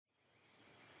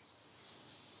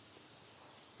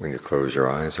when you close your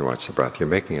eyes and watch the breath, you're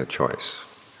making a choice.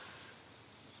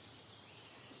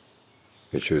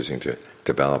 You're choosing to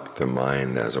develop the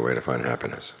mind as a way to find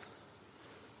happiness.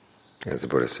 As the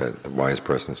Buddha said, the wise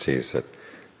person sees that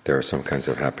there are some kinds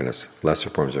of happiness,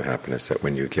 lesser forms of happiness, that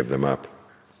when you give them up,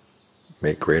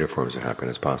 make greater forms of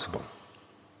happiness possible.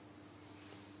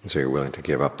 And so you're willing to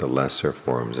give up the lesser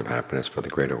forms of happiness for the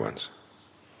greater ones.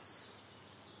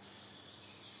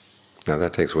 Now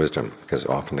that takes wisdom, because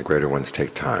often the greater ones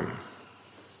take time,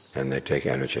 and they take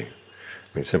energy.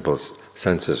 I mean, simple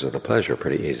senses of the pleasure are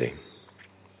pretty easy.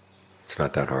 It's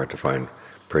not that hard to find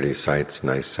pretty sights,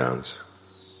 nice sounds,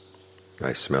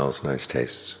 nice smells, nice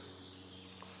tastes.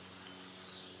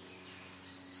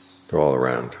 They're all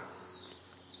around.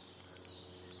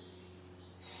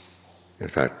 In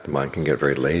fact, the mind can get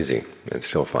very lazy and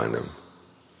still find them.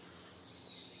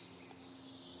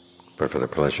 But for the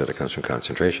pleasure that comes from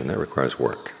concentration, that requires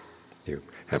work. You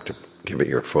have to give it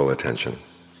your full attention.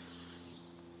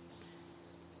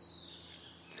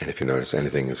 And if you notice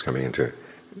anything is coming in to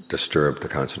disturb the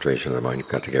concentration of the mind, you've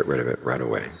got to get rid of it right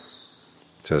away.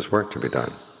 So there's work to be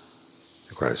done.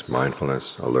 It requires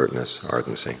mindfulness, alertness,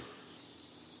 ardency.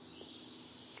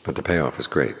 But the payoff is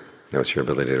great. Notice your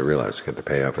ability to realize that the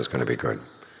payoff is going to be good.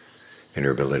 And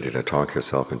your ability to talk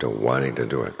yourself into wanting to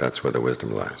do it, that's where the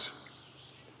wisdom lies.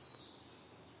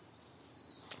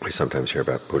 We sometimes hear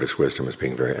about Buddhist wisdom as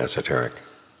being very esoteric,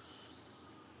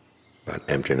 about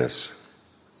emptiness,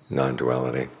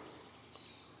 non-duality.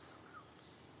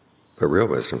 But real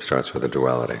wisdom starts with a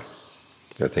duality.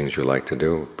 There are things you like to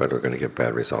do, but are going to give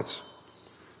bad results.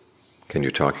 Can you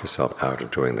talk yourself out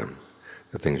of doing them?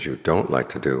 The things you don't like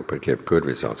to do, but give good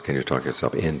results, can you talk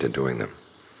yourself into doing them?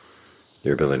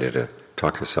 Your ability to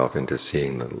talk yourself into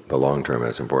seeing the long term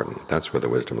as important, that's where the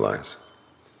wisdom lies.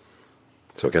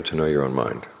 So get to know your own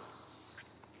mind.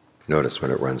 Notice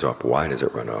when it runs off, why does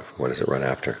it run off? What does it run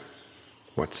after?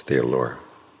 What's the allure?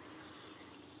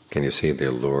 Can you see the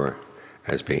allure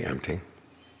as being empty?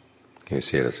 Can you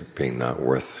see it as being not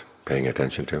worth paying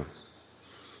attention to?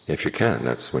 If you can,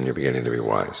 that's when you're beginning to be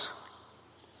wise.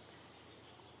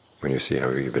 When you see how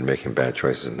you've been making bad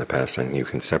choices in the past and you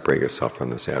can separate yourself from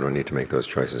them and say, I don't need to make those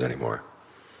choices anymore.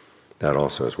 That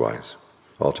also is wise.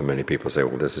 All too many people say,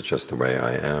 well, this is just the way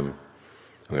I am.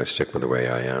 I'm going to stick with the way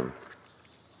I am.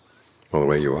 Well, the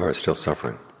way you are is still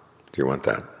suffering. Do you want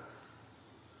that?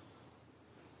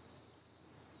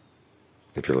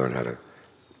 If you learn how to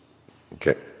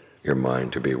get your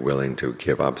mind to be willing to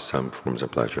give up some forms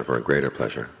of pleasure for a greater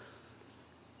pleasure,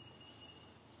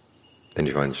 then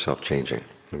you find yourself changing.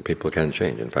 And people can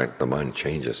change. In fact, the mind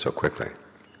changes so quickly.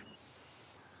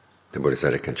 The Buddha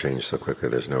said it can change so quickly,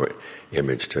 there's no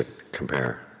image to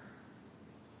compare.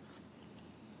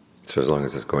 So as long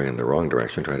as it's going in the wrong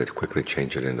direction, try to quickly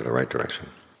change it into the right direction.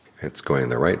 If it's going in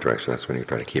the right direction, that's when you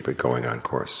try to keep it going on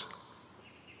course.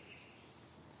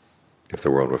 If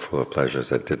the world were full of pleasures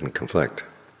that didn't conflict,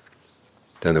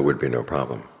 then there would be no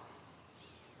problem.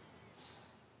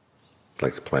 It's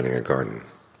like planting a garden.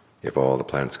 If all the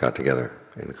plants got together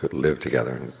and could live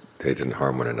together and they didn't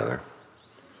harm one another,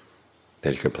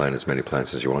 then you could plant as many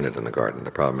plants as you wanted in the garden.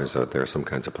 The problem is that there are some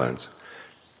kinds of plants.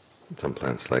 Some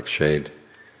plants like shade,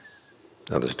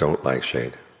 others don't like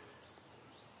shade.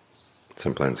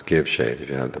 Some plants give shade. If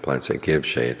you have the plants that give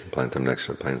shade, plant them next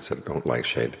to the plants that don't like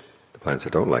shade. The plants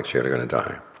that don't like shade are going to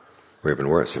die. Or even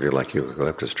worse, if you like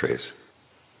eucalyptus trees,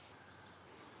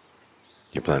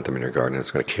 you plant them in your garden,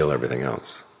 it's going to kill everything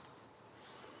else.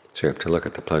 So you have to look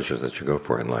at the pleasures that you go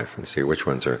for in life and see which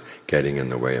ones are getting in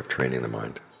the way of training the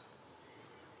mind.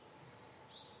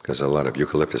 Because there are a lot of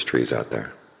eucalyptus trees out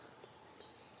there.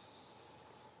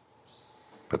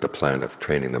 But the plant of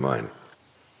training the mind,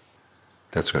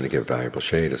 that's going to give valuable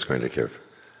shade, it's going to give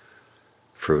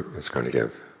fruit, it's going to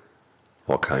give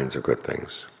all kinds of good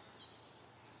things.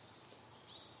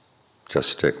 Just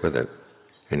stick with it,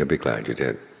 and you'll be glad you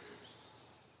did.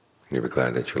 And you'll be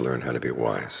glad that you learned how to be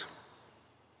wise.